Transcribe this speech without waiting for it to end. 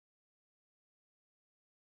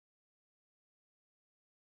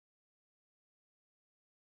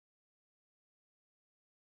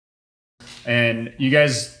And you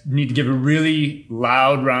guys need to give a really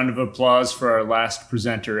loud round of applause for our last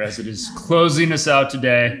presenter as it is closing us out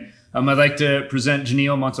today. I'd like to present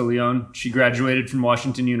Jenele Monteleone. She graduated from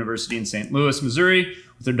Washington University in St. Louis, Missouri,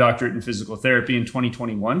 with her doctorate in physical therapy in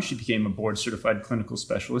 2021. She became a board-certified clinical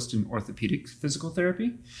specialist in orthopedic physical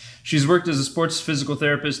therapy. She's worked as a sports physical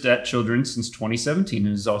therapist at Children's since 2017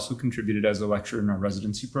 and has also contributed as a lecturer in our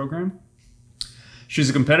residency program. She's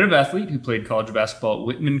a competitive athlete who played college basketball at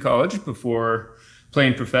Whitman College before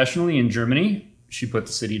playing professionally in Germany. She put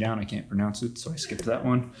the city down. I can't pronounce it, so I skipped that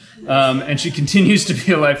one. And she continues to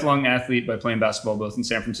be a lifelong athlete by playing basketball both in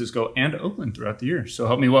San Francisco and Oakland throughout the year. So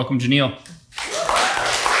help me welcome Jenele.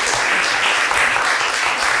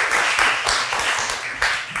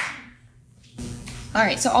 All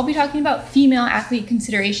right, so I'll be talking about female athlete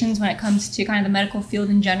considerations when it comes to kind of the medical field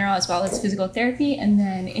in general, as well as physical therapy, and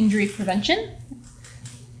then injury prevention.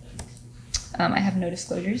 I have no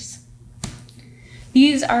disclosures.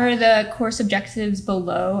 These are the course objectives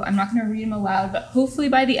below. I'm not going to read them aloud, but hopefully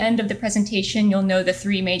by the end of the presentation, you'll know the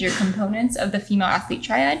three major components of the female athlete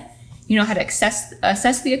triad. You know how to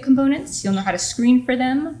assess the components, you'll know how to screen for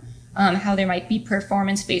them, how there might be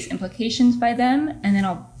performance-based implications by them, and then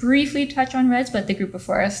I'll briefly touch on REDS, but the group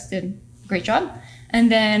before us did a great job.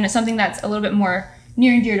 And then something that's a little bit more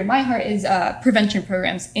near and dear to my heart is prevention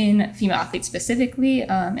programs in female athletes specifically,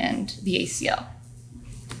 and the ACL.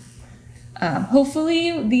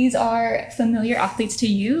 Hopefully these are familiar athletes to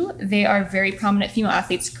you. They are very prominent female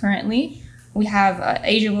athletes currently. We have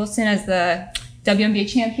Asia Wilson as the WNBA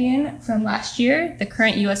champion from last year, the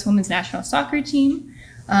current US women's national soccer team,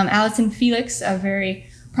 Allison Felix, a very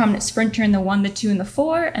prominent sprinter in the 1, the 2, and the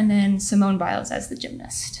 4, and then Simone Biles as the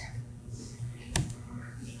gymnast.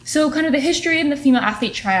 So kind of the history of the female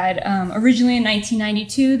athlete triad. Originally in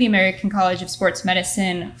 1992, the American College of Sports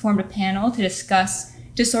Medicine formed a panel to discuss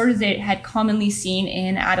disorders they had commonly seen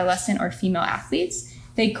in adolescent or female athletes.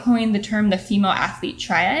 They coined the term the female athlete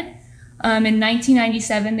triad. In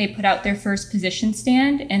 1997, they put out their first position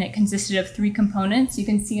stand, and it consisted of 3 components. You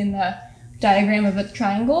can see in the diagram of a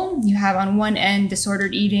triangle, you have on one end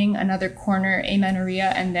disordered eating, another corner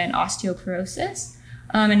amenorrhea, and then osteoporosis.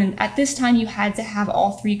 And at this time, you had to have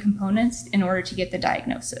all 3 components in order to get the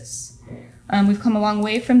diagnosis. We've come a long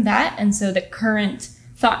way from that, and so the current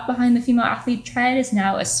thought behind the female athlete triad is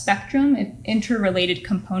now a spectrum of interrelated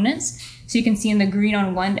components. So you can see in the green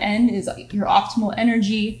on one end is your optimal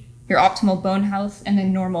energy, your optimal bone health, and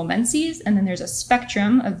then normal menses. And then there's a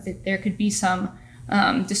spectrum of there could be some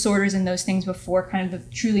disorders in those things before kind of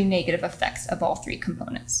the truly negative effects of all 3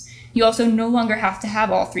 components. You also no longer have to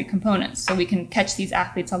have all 3 components, so we can catch these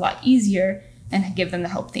athletes a lot easier and give them the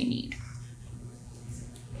help they need.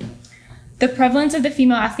 The prevalence of the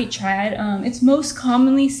female athlete triad, it's most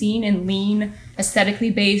commonly seen in lean, aesthetically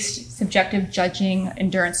based, subjective judging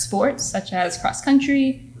endurance sports, such as cross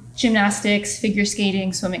country, gymnastics, figure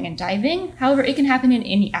skating, swimming, and diving. However, it can happen in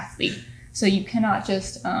any athlete. So you cannot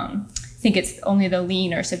just think it's only the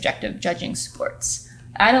lean or subjective judging sports.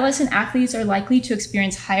 Adolescent athletes are likely to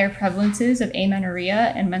experience higher prevalences of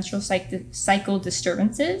amenorrhea and menstrual cycle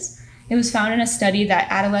disturbances. It was found in a study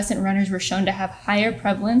that adolescent runners were shown to have higher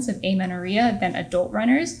prevalence of amenorrhea than adult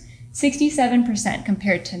runners, 67%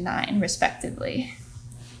 compared to 9%, respectively.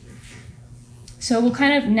 So we'll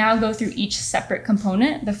kind of now go through each separate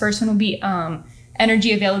component. The first one will be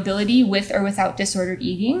energy availability with or without disordered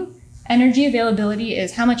eating. Energy availability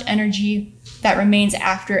is how much energy that remains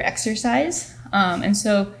after exercise. And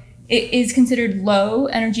so it is considered low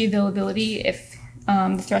energy availability if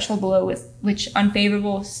the threshold below which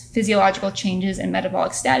unfavorable physiological changes in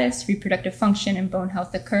metabolic status, reproductive function, and bone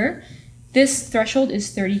health occur. This threshold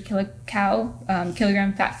is 30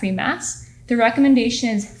 kilogram fat-free mass. The recommendation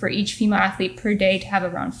is for each female athlete per day to have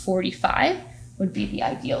around 45 would be the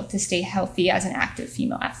ideal to stay healthy as an active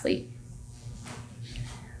female athlete.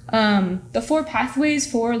 The 4 pathways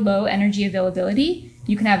for low energy availability: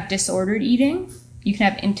 you can have disordered eating, you can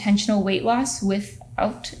have intentional weight loss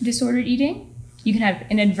without disordered eating, you can have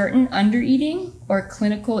inadvertent undereating, or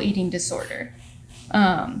clinical eating disorder.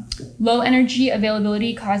 Low energy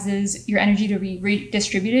availability causes your energy to be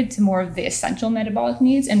redistributed to more of the essential metabolic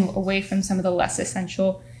needs and away from some of the less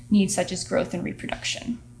essential needs such as growth and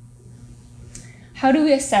reproduction. How do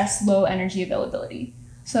we assess low energy availability?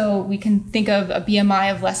 So we can think of a BMI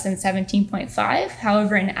of less than 17.5.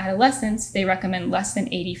 However, in adolescents, they recommend less than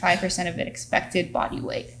 85% of the expected body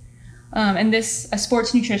weight. And a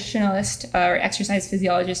sports nutritionalist or exercise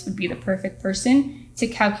physiologist would be the perfect person to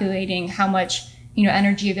calculating how much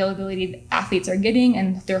energy availability the athletes are getting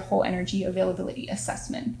and their whole energy availability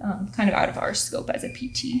assessment, kind of out of our scope as a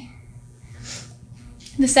PT.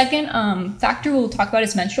 The second factor we'll talk about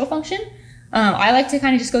is menstrual function. I like to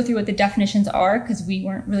kind of just go through what the definitions are because we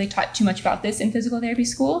weren't really taught too much about this in physical therapy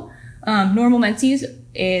school. Normal menses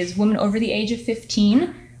is women over the age of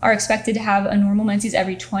 15 are expected to have a normal menses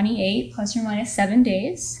every 28 plus or minus 7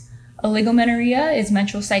 days. Oligomenorrhea is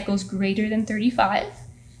menstrual cycles greater than 35.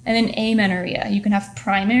 And then amenorrhea, you can have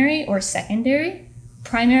primary or secondary.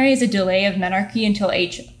 Primary is a delay of menarche until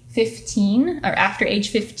age 15 or after age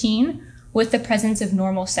 15 with the presence of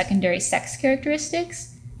normal secondary sex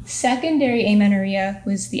characteristics. Secondary amenorrhea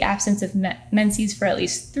was the absence of menses for at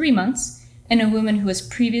least 3 months in a woman who was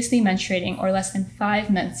previously menstruating or less than 5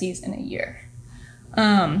 menses in a year.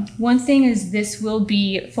 One thing is this will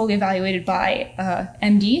be fully evaluated by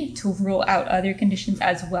MD to rule out other conditions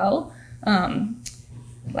as well,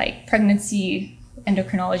 like pregnancy,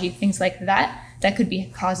 endocrinology, things like that, that could be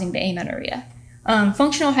causing the amenorrhea.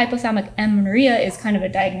 Functional hypothalamic amenorrhea is kind of a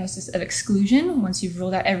diagnosis of exclusion once you've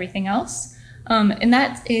ruled out everything else. And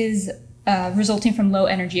that is resulting from low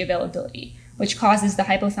energy availability, which causes the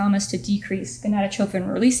hypothalamus to decrease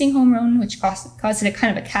gonadotropin releasing hormone, which causes a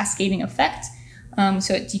kind of a cascading effect.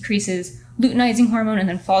 So it decreases luteinizing hormone and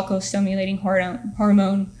then follicle stimulating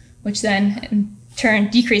hormone, which then in turn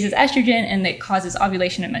decreases estrogen, and it causes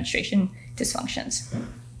ovulation and menstruation dysfunctions.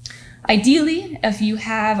 Ideally, if you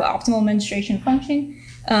have optimal menstruation function,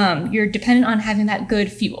 you're dependent on having that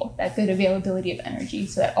good fuel, that good availability of energy,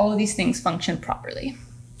 so that all of these things function properly.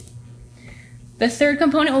 The third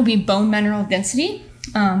component will be bone mineral density.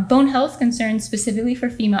 Bone health concerns specifically for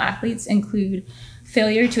female athletes include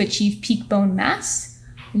failure to achieve peak bone mass,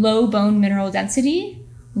 low bone mineral density,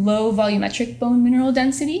 low volumetric bone mineral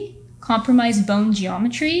density, compromised bone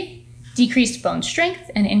geometry, decreased bone strength,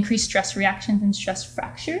 and increased stress reactions and stress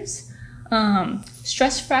fractures.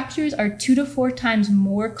 Stress fractures are 2 to 4 times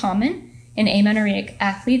more common in amenorrheic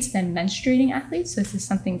athletes than menstruating athletes. So this is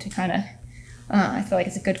something to kind of, I feel like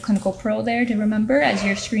it's a good clinical pearl there to remember as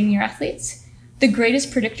you're screening your athletes. The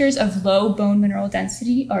greatest predictors of low bone mineral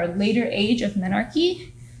density are later age of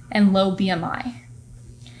menarche and low BMI.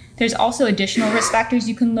 There's also additional risk factors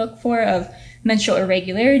you can look for of menstrual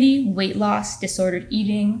irregularity, weight loss, disordered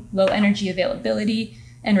eating, low energy availability,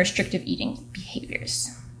 and restrictive eating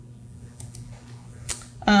behaviors.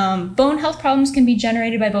 Bone health problems can be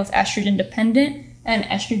generated by both estrogen-dependent and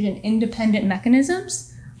estrogen-independent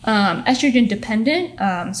mechanisms. Estrogen-dependent,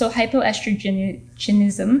 so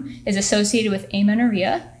hypoestrogenism is associated with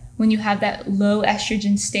amenorrhea. When you have that low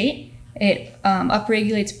estrogen state, it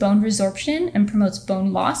upregulates bone resorption and promotes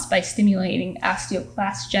bone loss by stimulating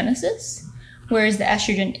osteoclastgenesis, whereas the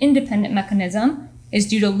estrogen-independent mechanism is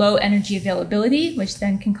due to low energy availability, which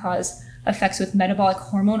then can cause effects with metabolic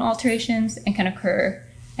hormone alterations and can occur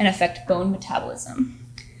and affect bone metabolism.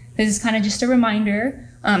 This is kind of just a reminder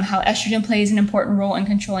how estrogen plays an important role in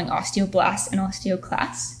controlling osteoblasts and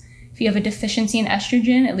osteoclasts. If you have a deficiency in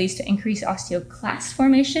estrogen, it leads to increased osteoclast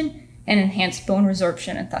formation and enhanced bone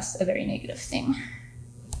resorption, and thus a very negative thing.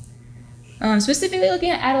 Specifically looking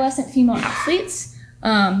at adolescent female athletes,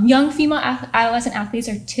 young female adolescent athletes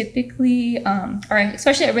are typically, are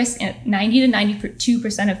especially at risk at 90 to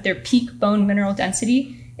 92% of their peak bone mineral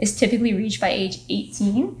density is typically reached by age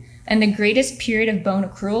 18. And the greatest period of bone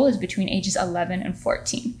accrual is between ages 11 and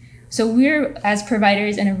 14. So we're, as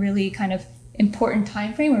providers, in a really kind of important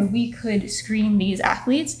time frame where we could screen these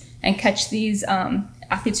athletes and catch these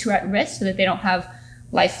athletes who are at risk so that they don't have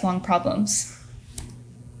lifelong problems.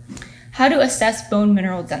 How to assess bone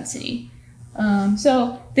mineral density.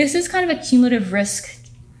 So this is kind of a cumulative risk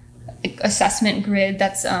assessment grid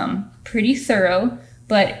that's pretty thorough,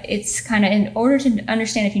 but it's kind of, in order to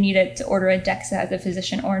understand if you need to order a DEXA as a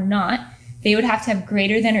physician or not, they would have to have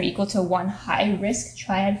greater than or equal to 1 high-risk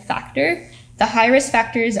triad factor. The high-risk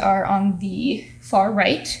factors are on the far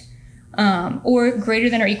right, or greater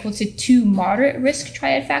than or equal to 2 moderate-risk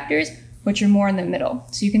triad factors, which are more in the middle.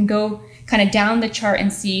 So you can go kind of down the chart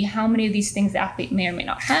and see how many of these things the athlete may or may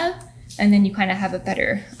not have, and then you kind of have a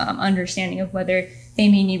better understanding of whether they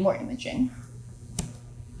may need more imaging.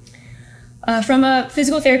 From a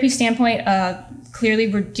physical therapy standpoint, clearly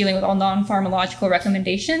we're dealing with all non-pharmacological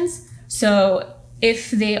recommendations. So if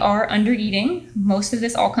they are under eating, most of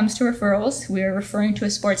this all comes to referrals. We're referring to a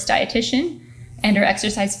sports dietitian and our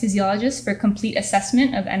exercise physiologist for complete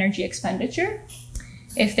assessment of energy expenditure.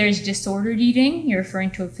 If there's disordered eating, you're referring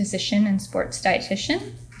to a physician and sports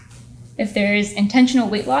dietitian. If there is intentional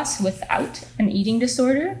weight loss without an eating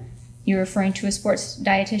disorder, you're referring to a sports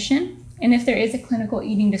dietitian. And if there is a clinical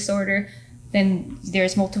eating disorder, then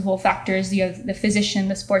there's multiple factors. You have the physician,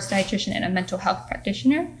 the sports dietitian, and a mental health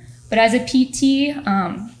practitioner. But as a PT,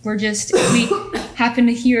 if we happen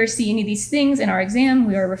to hear or see any of these things in our exam,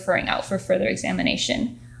 we are referring out for further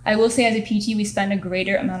examination. I will say as a PT, we spend a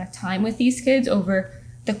greater amount of time with these kids over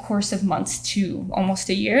the course of months to almost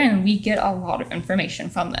a year, and we get a lot of information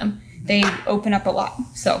from them. They open up a lot.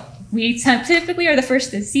 So we typically are the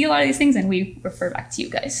first to see a lot of these things, and we refer back to you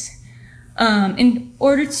guys. In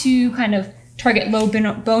order to kind of target low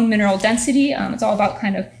bone mineral density, it's all about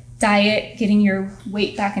kind of diet, getting your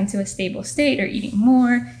weight back into a stable state or eating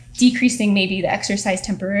more, decreasing maybe the exercise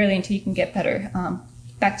temporarily until you can get better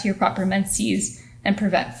back to your proper menses and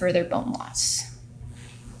prevent further bone loss.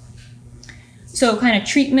 So kind of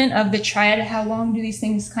treatment of the triad, how long do these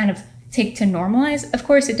things kind of take to normalize? Of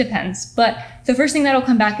course, it depends. But the first thing that'll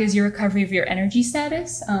come back is your recovery of your energy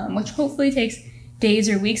status, which hopefully takes days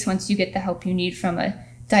or weeks once you get the help you need from a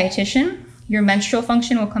dietitian. Your menstrual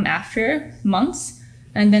function will come after months.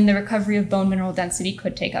 And then the recovery of bone mineral density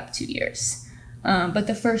could take up 2 years. But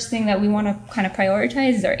the first thing that we want to kind of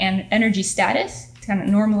prioritize is our energy status, to kind of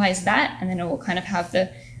normalize that, and then it will kind of have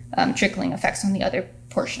the trickling effects on the other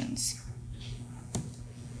portions.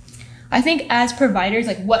 I think as providers,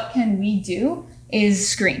 like what can we do is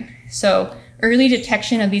screen. So early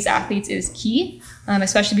detection of these athletes is key,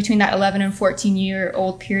 especially between that 11 and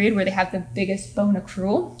 14-year-old period where they have the biggest bone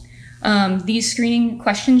accrual. These screening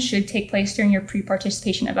questions should take place during your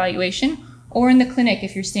pre-participation evaluation or in the clinic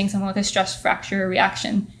if you're seeing someone with a stress fracture or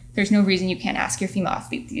reaction. There's no reason you can't ask your female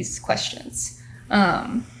athlete these questions.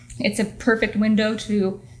 It's a perfect window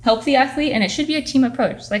to help the athlete, and it should be a team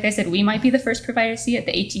approach. Like I said, we might be the first provider to see it.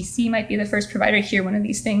 The ATC might be the first provider to hear one of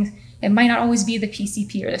these things. It might not always be the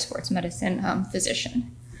PCP or the sports medicine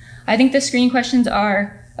physician. I think the screening questions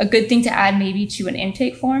are a good thing to add maybe to an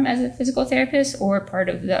intake form as a physical therapist or part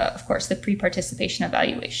of of course, the pre-participation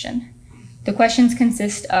evaluation. The questions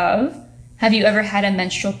consist of, have you ever had a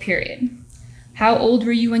menstrual period? How old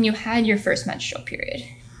were you when you had your first menstrual period?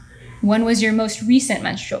 When was your most recent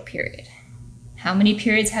menstrual period? How many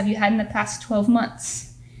periods have you had in the past 12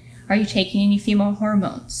 months? Are you taking any female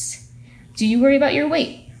hormones? Do you worry about your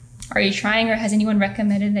weight? Are you trying or has anyone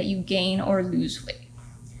recommended that you gain or lose weight?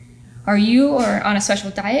 Are you on a special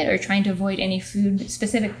diet or trying to avoid any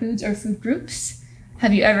specific foods or food groups?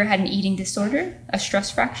 Have you ever had an eating disorder, a stress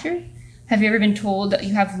fracture? Have you ever been told that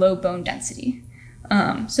you have low bone density?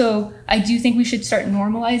 So I do think we should start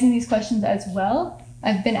normalizing these questions as well.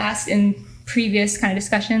 I've been asked in previous kind of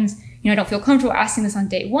discussions, I don't feel comfortable asking this on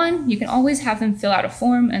day one. You can always have them fill out a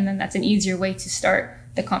form, and then that's an easier way to start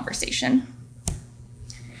the conversation.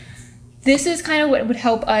 This is kind of what would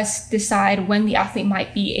help us decide when the athlete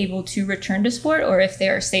might be able to return to sport or if they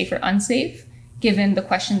are safe or unsafe, given the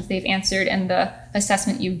questions they've answered and the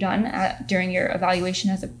assessment you've done during your evaluation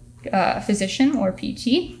as a physician or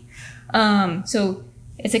PT. So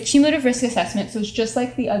it's a cumulative risk assessment. So it's just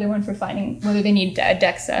like the other one for finding whether they need a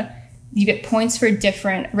DEXA. You get points for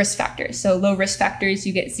different risk factors. So low risk factors,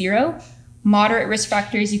 you get 0. Moderate risk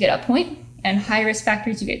factors, you get a point. And high risk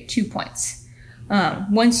factors, you get 2 points.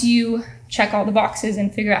 Once you check all the boxes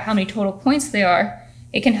and figure out how many total points they are,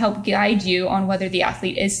 it can help guide you on whether the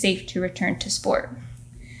athlete is safe to return to sport.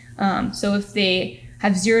 So if they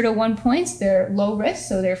have 0 to 1 points, they're low risk,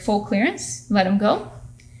 so they're full clearance, let them go.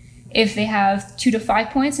 If they have 2 to 5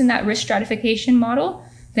 points in that risk stratification model,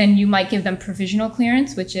 then you might give them provisional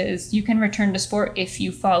clearance, which is you can return to sport if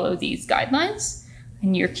you follow these guidelines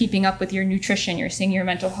and you're keeping up with your nutrition, you're seeing your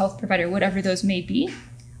mental health provider, whatever those may be,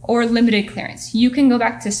 or limited clearance. You can go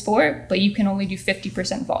back to sport, but you can only do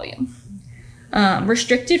 50% volume.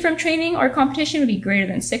 Restricted from training or competition would be greater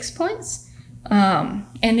than 6 points.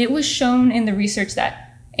 And it was shown in the research that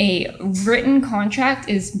a written contract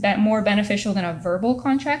is more beneficial than a verbal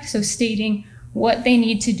contract. So stating what they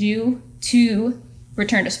need to do to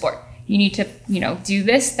return to sport. You need to, do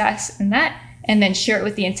this, that, and then share it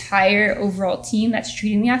with the entire overall team that's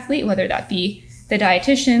treating the athlete, whether that be the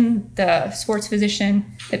dietitian, the sports physician,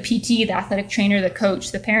 the PT, the athletic trainer, the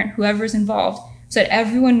coach, the parent, whoever's involved, so that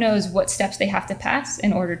everyone knows what steps they have to pass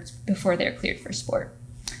before they're cleared for sport.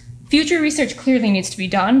 Future research clearly needs to be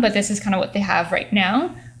done, but this is kind of what they have right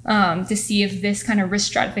now to see if this kind of risk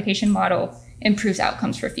stratification model improves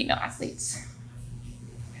outcomes for female athletes.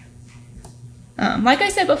 Like I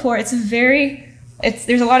said before,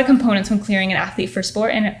 there's a lot of components when clearing an athlete for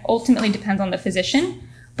sport, and it ultimately depends on the physician,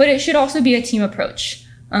 but it should also be a team approach.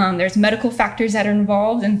 There's medical factors that are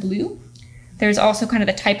involved in blue. There's also kind of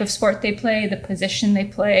the type of sport they play, the position they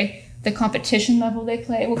play, the competition level they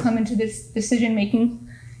play will come into this decision making.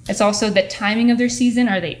 It's also the timing of their season.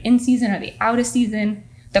 Are they in season? Are they out of season?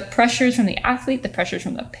 The pressures from the athlete, the pressures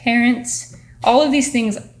from the parents. All of these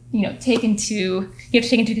things you have to take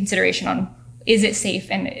into consideration on, is it safe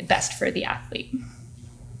and best for the athlete?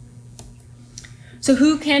 So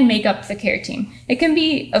who can make up the care team? It can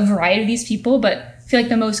be a variety of these people, but I feel like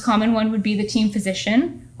the most common one would be the team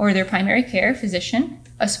physician or their primary care physician,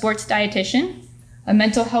 a sports dietitian, a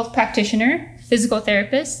mental health practitioner, physical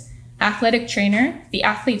therapist, athletic trainer, the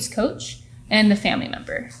athlete's coach, and the family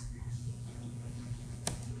member.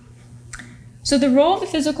 So the role of the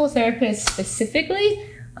physical therapist specifically,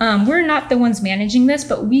 we're not the ones managing this,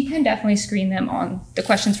 but we can definitely screen them on the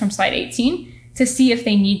questions from slide 18 to see if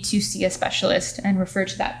they need to see a specialist and refer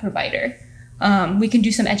to that provider. We can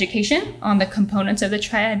do some education on the components of the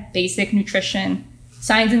triad, basic nutrition,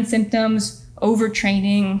 signs and symptoms,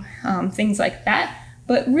 overtraining, things like that.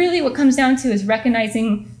 But really what comes down to is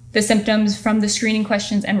recognizing the symptoms from the screening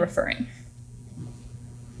questions and referring.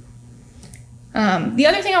 The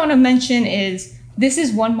other thing I want to mention is this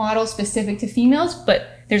is one model specific to females, but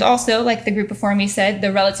there's also, like the group before me said,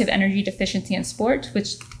 the relative energy deficiency in sport,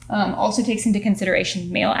 which also takes into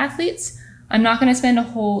consideration male athletes. I'm not going to spend a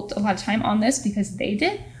lot of time on this because they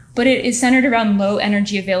did, but it is centered around low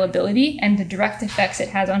energy availability and the direct effects it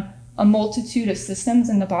has on a multitude of systems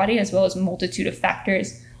in the body, as well as a multitude of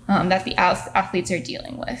factors that the athletes are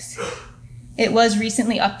dealing with. It was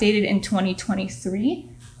recently updated in 2023.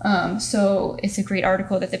 So it's a great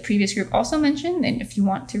article that the previous group also mentioned, and if you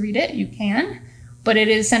want to read it, you can. But it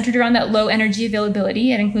is centered around that low energy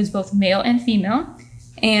availability. It includes both male and female,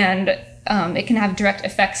 and it can have direct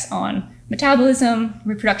effects on metabolism,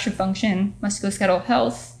 reproductive function, musculoskeletal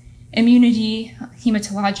health, immunity,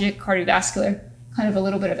 hematologic, cardiovascular, kind of a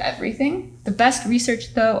little bit of everything. The best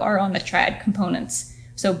research, though, are on the triad components,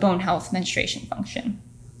 so bone health, menstruation function.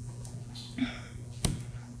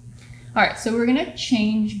 All right, so we're gonna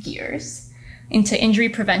change gears into injury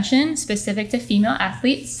prevention specific to female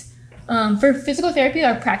athletes. For physical therapy,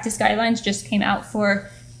 our practice guidelines just came out for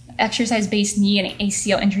exercise-based knee and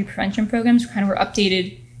ACL injury prevention programs, kind of were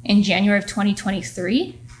updated in January of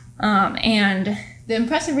 2023. And the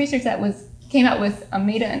impressive research that came out with a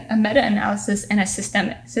meta-analysis and a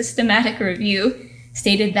systematic review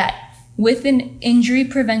stated that with an injury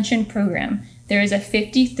prevention program, there is a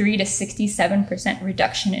 53 to 67%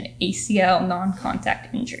 reduction in ACL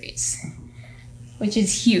non-contact injuries, which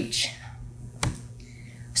is huge.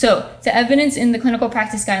 So the evidence in the clinical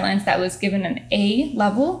practice guidelines that was given an A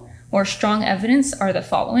level or strong evidence are the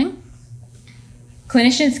following.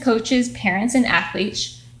 Clinicians, coaches, parents, and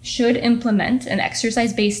athletes should implement an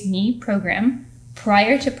exercise-based knee program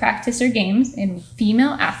prior to practice or games in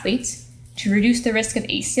female athletes to reduce the risk of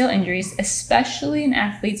ACL injuries, especially in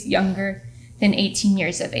athletes younger than 18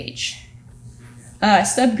 years of age. A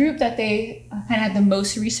subgroup that they kind of had the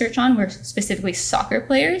most research on were specifically soccer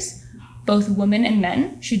players. Both women and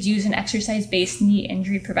men should use an exercise-based knee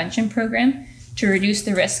injury prevention program to reduce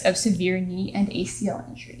the risk of severe knee and ACL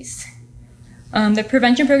injuries. The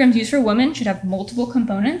prevention programs used for women should have multiple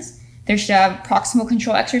components. They should have proximal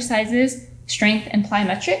control exercises, strength, and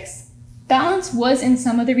plyometrics. Balance was in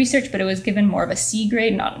some of the research, but it was given more of a C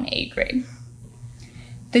grade, not an A grade.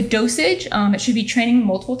 The dosage, it should be training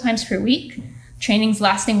multiple times per week, trainings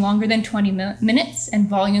lasting longer than 20 minutes, and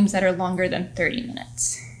volumes that are longer than 30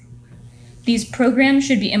 minutes. These programs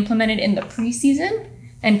should be implemented in the preseason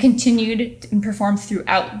and continued and performed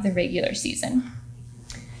throughout the regular season.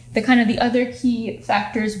 The other key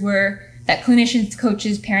factors were that clinicians,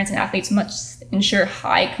 coaches, parents, and athletes must ensure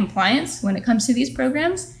high compliance when it comes to these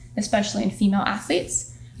programs, especially in female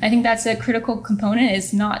athletes. I think that's a critical component,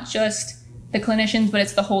 is not just the clinicians, but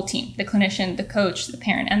it's the whole team. The clinician, the coach, the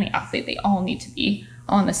parent, and the athlete, they all need to be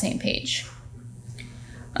on the same page.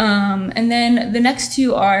 And then the next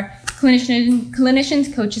two are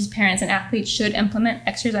clinicians, coaches, parents, and athletes should implement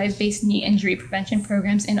exercise-based knee injury prevention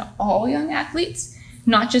programs in all young athletes,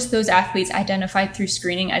 not just those athletes identified through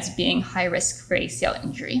screening as being high risk for ACL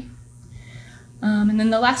injury. And then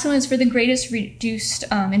the last one is for the greatest reduced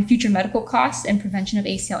in future medical costs and prevention of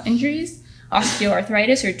ACL injuries,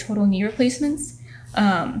 osteoarthritis or total knee replacements.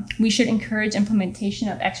 We should encourage implementation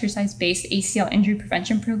of exercise-based ACL injury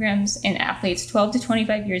prevention programs in athletes 12 to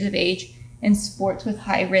 25 years of age in sports with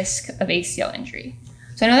high risk of ACL injury.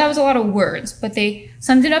 So I know that was a lot of words, but they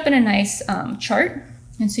summed it up in a nice chart.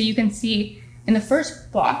 And so you can see in the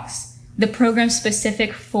first box, the program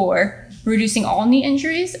specific for reducing all knee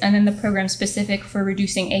injuries, and then the program specific for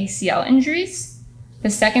reducing ACL injuries.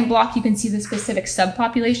 The second block, you can see the specific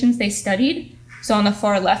subpopulations they studied. So on the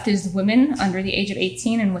far left is women under the age of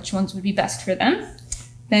 18 and which ones would be best for them.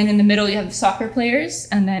 Then in the middle, you have soccer players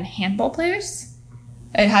and then handball players.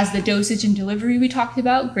 It has the dosage and delivery we talked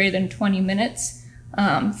about, greater than 20 minutes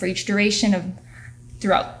for each duration of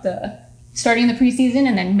starting the preseason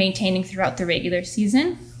and then maintaining throughout the regular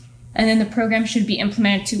season. And then the program should be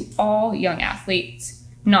implemented to all young athletes,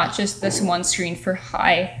 not just this one screen for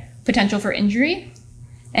high potential for injury.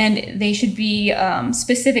 And they should be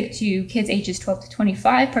specific to kids ages 12 to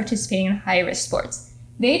 25 participating in high-risk sports.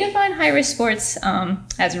 They define high-risk sports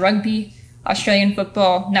as rugby, Australian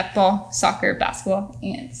football, netball, soccer, basketball,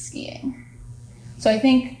 and skiing. So I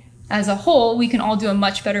think as a whole, we can all do a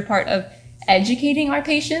much better part of educating our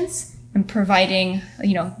patients and providing,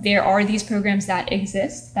 there are these programs that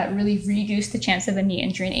exist that really reduce the chance of a knee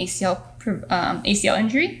injury and ACL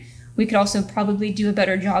injury. We could also probably do a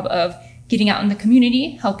better job of getting out in the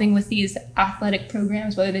community, helping with these athletic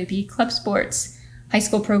programs, whether they be club sports, high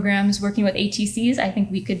school programs, working with ATCs. I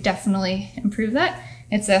think we could definitely improve that.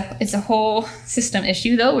 It's a whole system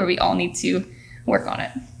issue though, where we all need to work on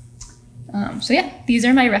it. So yeah, these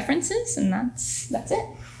are my references, and that's it.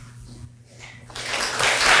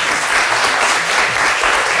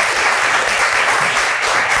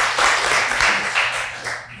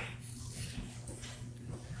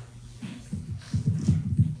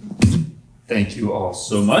 Thank you all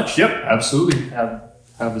so much. Yep, absolutely. Have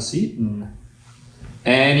a seat. And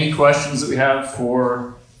any questions that we have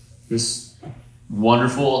for this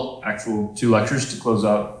wonderful actual 2 lectures to close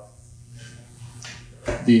out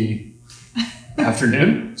the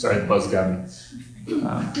afternoon? Sorry, the buzz got me.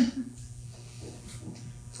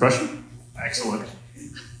 Question? Excellent.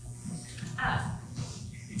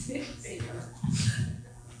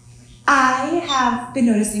 I have been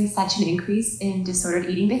noticing such an increase in disordered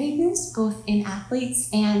eating behaviors, both in athletes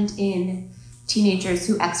and in teenagers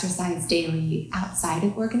who exercise daily outside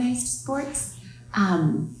of organized sports.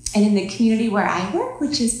 And in the community where I work,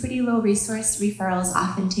 which is pretty low resource, referrals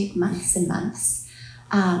often take months and months.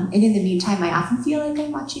 And in the meantime, I often feel like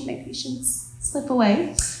I'm watching my patients slip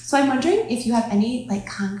away. So I'm wondering if you have any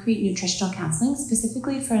concrete nutritional counseling,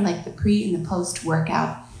 specifically for the pre and the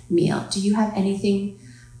post-workout meal. Do you have anything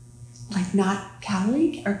not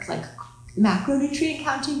calorie or macronutrient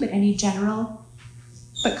counting, but any general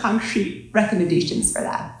but concrete recommendations for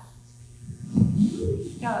that?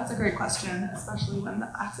 Yeah, that's a great question, especially when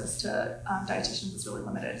the access to dietitians is really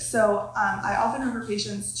limited. So I often refer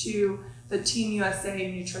patients to the Team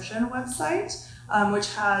USA Nutrition website,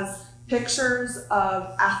 which has pictures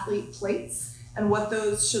of athlete plates and what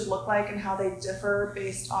those should look like and how they differ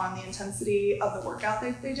based on the intensity of the workout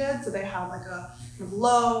they did. So they have a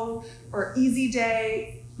low or easy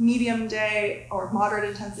day, medium day, or moderate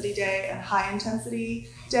intensity day, and high intensity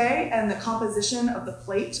day. And the composition of the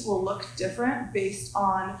plate will look different based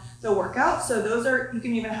on the workout. So you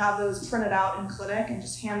can even have those printed out in clinic and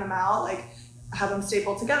just hand them out, have them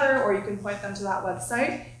stapled together, or you can point them to that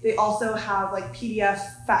website. They also have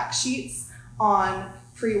PDF fact sheets on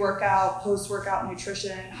pre-workout, post-workout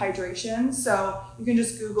nutrition, hydration. So you can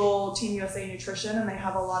just Google Team USA Nutrition, and they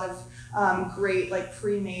have a lot of great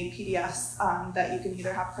pre-made PDFs that you can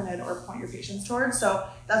either have printed or point your patients towards. So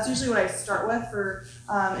that's usually what I start with for,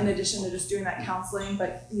 in addition to just doing that counseling,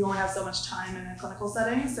 but you only have so much time in a clinical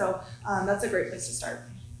setting. So that's a great place to start.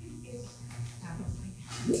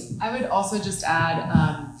 I would also just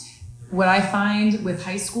add, what I find with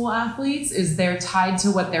high school athletes is they're tied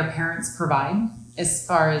to what their parents provide as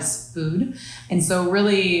far as food. And so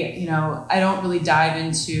really, I don't really dive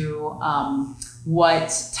into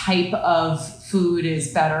what type of food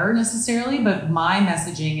is better necessarily, but my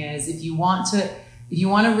messaging is if you want to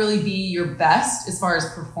really be your best as far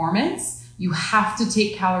as performance, you have to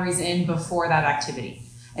take calories in before that activity.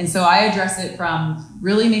 And so I address it from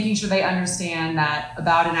really making sure they understand that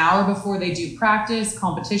about an hour before they do practice,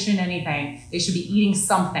 competition, anything, they should be eating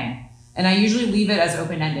something. And I usually leave it as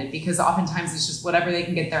open-ended because oftentimes it's just whatever they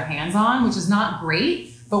can get their hands on, which is not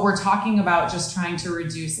great, but we're talking about just trying to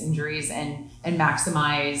reduce injuries and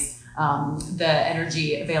maximize the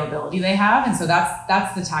energy availability they have. And so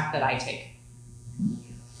that's the tack that I take.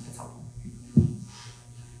 That's helpful.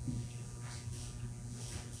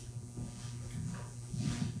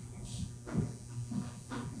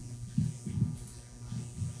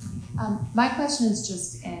 My question is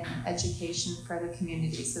just in education for the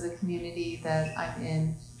community. So the community that I'm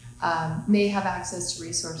in may have access to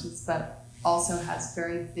resources, but also has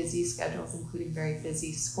very busy schedules, including very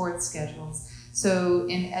busy sports schedules. So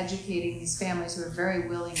in educating these families who are very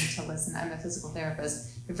willing to listen, I'm a physical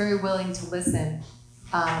therapist, they're very willing to listen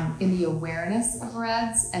in the awareness of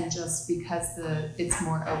REDS, and just because it's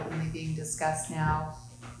more openly being discussed now,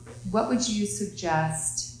 what would you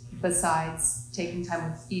suggest besides taking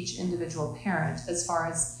time with each individual parent as far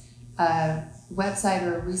as a website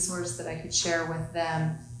or a resource that I could share with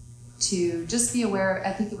them to just be aware.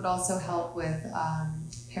 I think it would also help with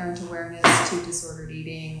parent awareness to disordered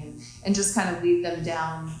eating and just kind of lead them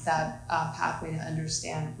down that pathway to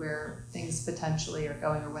understand where things potentially are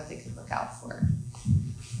going or what they could look out for.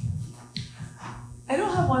 I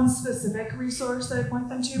don't have one specific resource that I point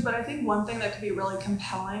them to, but I think one thing that could be really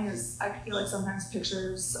compelling is I feel like sometimes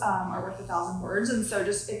pictures are worth 1,000 words. And so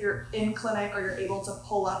just if you're in clinic or you're able to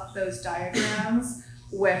pull up those diagrams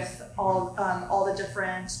with all the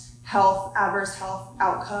different adverse health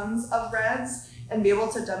outcomes of REDS, and be able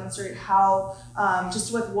to demonstrate how,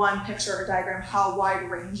 just with one picture or diagram, how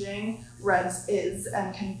wide-ranging REDS is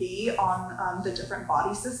and can be on the different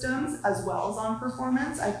body systems as well as on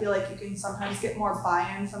performance. I feel like you can sometimes get more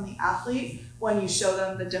buy-in from the athlete when you show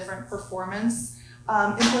them the different performance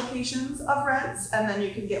implications of REDS, and then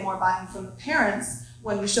you can get more buy-in from the parents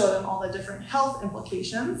when you show them all the different health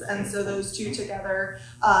implications. And so those two together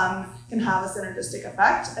can have a synergistic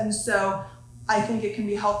effect. And so I think it can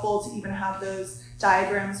be helpful to even have those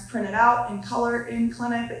diagrams printed out in color in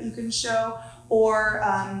clinic that you can show, or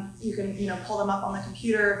you can pull them up on the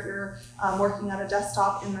computer if you're working on a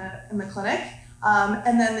desktop in the clinic,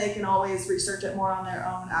 and then they can always research it more on their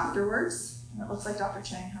own afterwards. And it looks like Dr.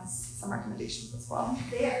 Chang has some recommendations as well.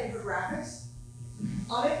 They have infographics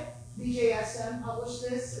on it. BJSM published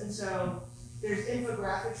this, and so there's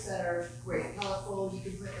infographics that are great, colorful. You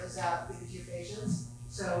can print those out, give it to your patients.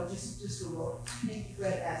 So just Google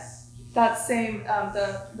RED-S. That same,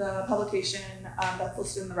 the publication that's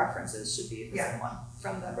listed in the references should be the same one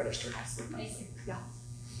from the British Journals. Yeah.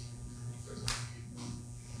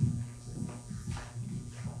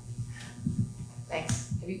 Thanks.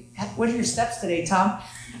 What are your steps today, Tom?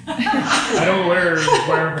 I don't wear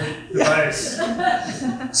a device.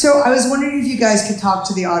 So I was wondering if you guys could talk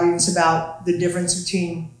to the audience about the difference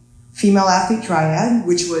between female athlete triad,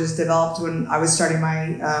 which was developed when I was starting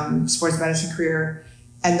my sports medicine career,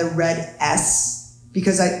 and the RED-S,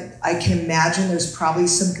 because I can imagine there's probably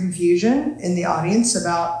some confusion in the audience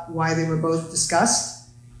about why they were both discussed.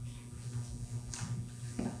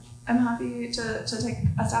 I'm happy to take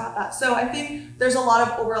a stab at that. So I think there's a lot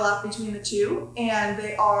of overlap between the two, and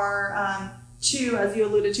they are two, as you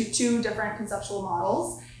alluded to, two different conceptual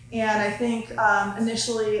models. And I think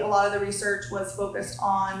initially a lot of the research was focused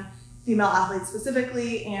on female athletes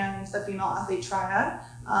specifically and the female athlete triad.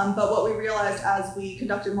 But what we realized as we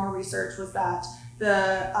conducted more research was that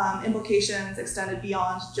the implications extended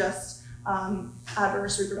beyond just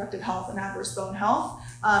adverse reproductive health and adverse bone health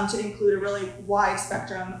to include a really wide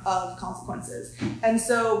spectrum of consequences. And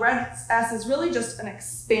so RED-S is really just an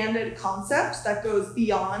expanded concept that goes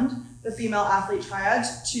beyond the female athlete triad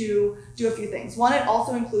to do a few things. One, it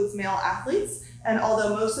also includes male athletes. And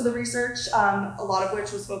although most of the research, a lot of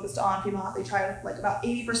which was focused on female athlete triad, like about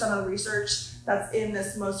 80% of the research that's in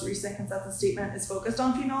this most recent consensus statement is focused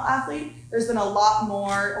on female athlete. There's been a lot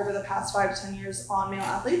more over the past 5 to 10 years on male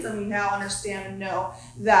athletes, and we now understand and know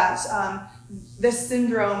that this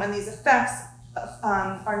syndrome and these effects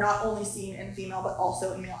are not only seen in female but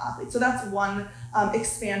also in male athletes. So that's one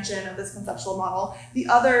expansion of this conceptual model. The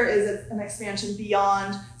other is an expansion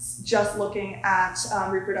beyond just looking at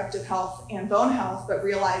reproductive health and bone health, but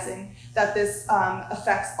realizing that this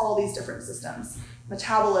affects all these different systems: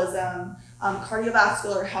 metabolism,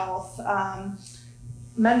 cardiovascular health,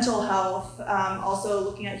 mental health, also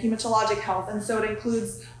looking at hematologic health. And so it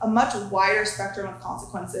includes a much wider spectrum of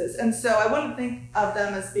consequences. And so I wouldn't think of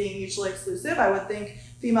them as being mutually exclusive. I would think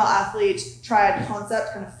female athlete triad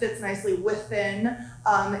concept kind of fits nicely within.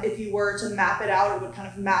 If you were to map it out, it would kind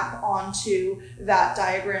of map onto that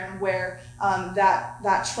diagram where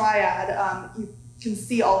that triad, you can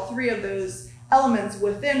see all three of those elements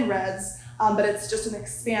within REDS, but it's just an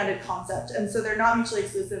expanded concept. And so they're not mutually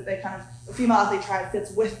exclusive. They kind of, the female athlete triad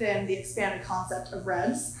fits within the expanded concept of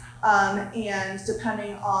REDS. And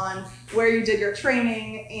depending on where you did your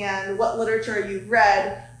training and what literature you've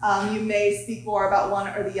read, you may speak more about one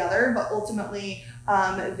or the other, but ultimately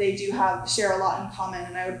they do share a lot in common.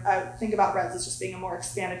 And I would think about REDS as just being a more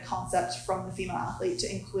expanded concept from the female athlete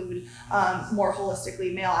to include more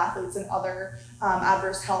holistically male athletes and other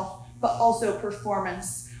adverse health, but also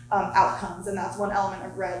performance outcomes. And that's one element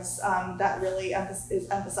of REDS that really is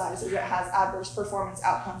emphasized, is it has adverse performance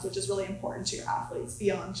outcomes, which is really important to your athletes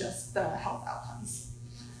beyond just the health outcomes.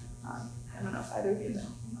 I don't know if either of you know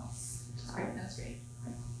anything else. That's great.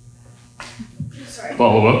 Sorry.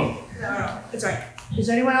 Follow up? No, it's all right. Does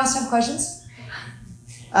anyone else have questions?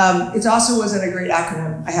 It also wasn't a great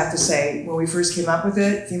acronym, I have to say. When we first came up with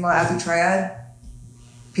it, Female Athlete Triad,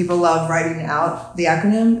 people love writing out the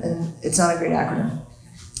acronym, and it's not a great acronym.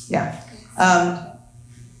 Yeah.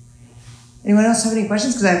 Anyone else have any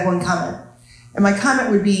questions? Because I have one comment. And my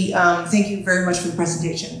comment would be, thank you very much for the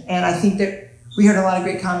presentation. And I think that we heard a lot of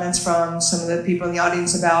great comments from some of the people in the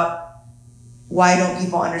audience about why don't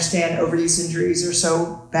people understand overuse injuries are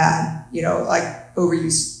so bad, you know, like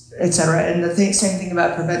overuse, et cetera. And the same thing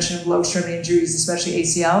about prevention of low extremity injuries, especially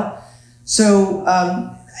ACL. So,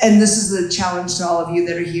 and this is the challenge to all of you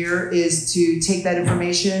that are here, is to take that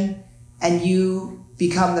information and you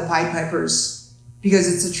become the Pied Pipers, because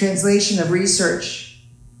it's a translation of research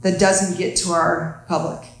that doesn't get to our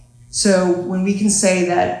public. So when we can say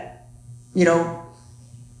that, you know,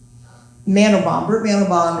 Bert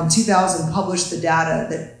Mandelbaum in 2000 published the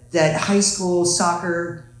data that high school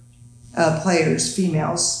soccer players,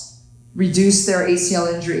 females, reduced their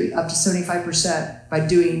ACL injury up to 75% by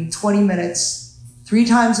doing 20 minutes, 3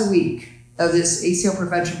 times a week of this ACL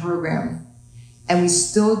prevention program. And we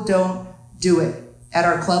still don't do it at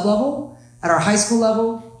our club level, at our high school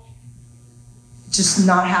level, just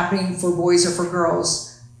not happening for boys or for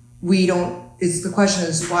girls. The question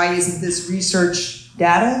is, why isn't this research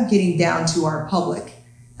data getting down to our public?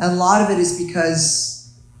 And a lot of it is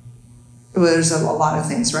because, well, there's a lot of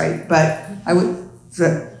things, right? But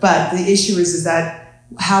the issue is that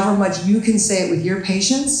however much you can say it with your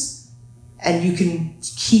patients and you can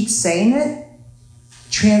keep saying it,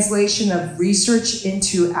 translation of research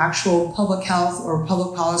into actual public health or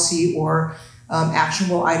public policy or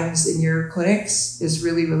actionable items in your clinics is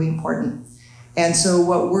really, really important. And so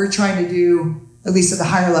what we're trying to do, at least at the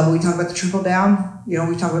higher level, we talk about the trickle down, you know,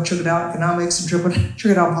 we talk about trickle down economics and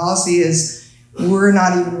trickle down policy, is we're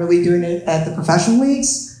not even really doing it at the professional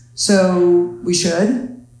leagues. So we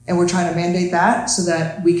should, and we're trying to mandate that so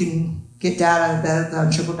that we can get data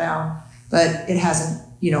that trickle down, but it hasn't,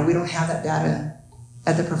 you know, we don't have that data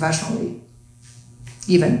at the professional league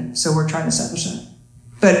even. So we're trying to establish that.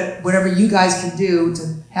 But whatever you guys can do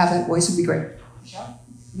to have that voice would be great.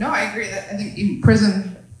 No, I agree. I think in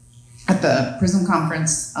PRISM, at the PRISM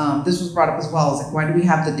conference, this was brought up as well. It's like, why do we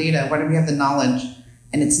have the data? Why do we have the knowledge?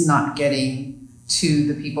 And it's not getting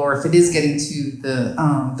to the people, or if it is getting to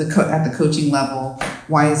at the coaching level,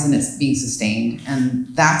 why isn't it being sustained? And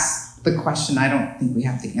that's the question I don't think we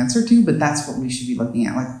have the answer to, but that's what we should be looking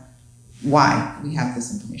at, like why we have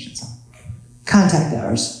this information. So, contact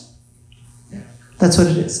hours. That's what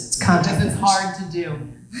it is. It's contact hours. It's hard to do.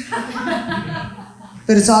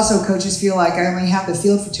 But it's also, coaches feel like I only have the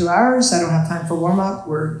field for 2 hours. I don't have time for warm up.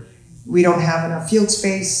 We don't have enough field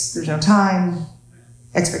space. There's no time,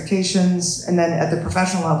 expectations. And then at the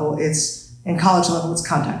professional level, in college level, it's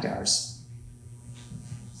contact hours.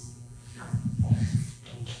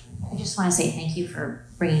 I just want to say thank you for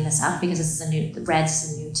bringing this up, because this is the REDS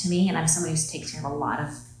is new to me, and I'm somebody who takes care of a lot of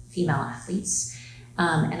female athletes.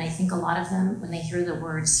 And I think a lot of them, when they hear the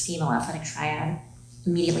words female athletic triad,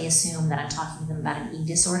 immediately assume that I'm talking to them about an eating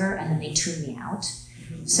disorder, and then they tune me out.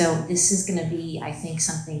 So this is going to be, I think,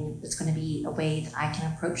 something that's going to be a way that I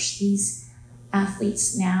can approach these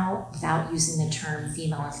athletes now without using the term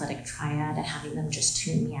female athletic triad and having them just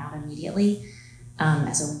tune me out immediately,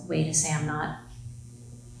 as a way to say I'm not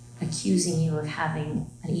accusing you of having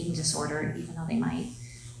an eating disorder, even though they might.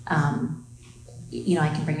 You know, I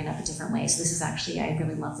can bring it up a different way. So this is actually, I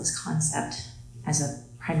really love this concept as a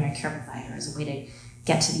primary care provider, as a way to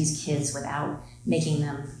get to these kids without making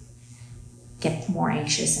them get more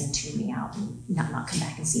anxious and tune me out and not come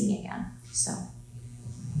back and see me again. So.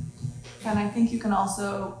 And I think you can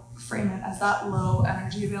also frame it as that low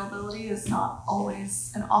energy availability is not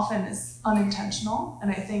always and often is unintentional.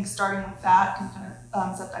 And I think starting with that can kind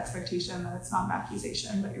of set the expectation that it's not an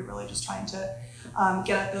accusation, but you're really just trying to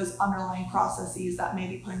get at those underlying processes that may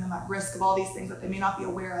be putting them at risk of all these things that they may not be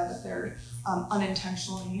aware of if they're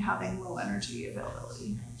unintentionally having low energy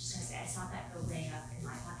availability. I'm just going to say, I saw that go way up in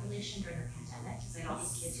my population during the pandemic, because I had all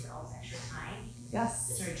these kids who had all this extra time. Yes.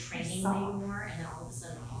 That started training way more, and then all of a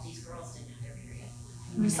sudden all these girls didn't have their period.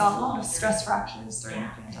 We saw a lot of stress fractures during the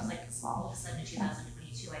And it was pandemic like as well. all of a sudden in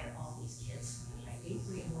 2022 I had all these kids. I ate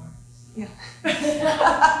way more. Yeah.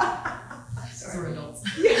 For adults.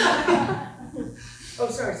 Yeah. Oh,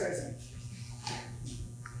 sorry.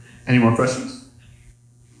 Any more questions?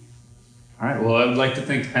 All right, well, I'd like to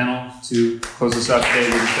thank the panel to close us out today.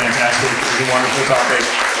 It was fantastic. It was a wonderful topic.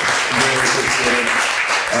 Really appreciate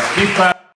it. Keep clapping.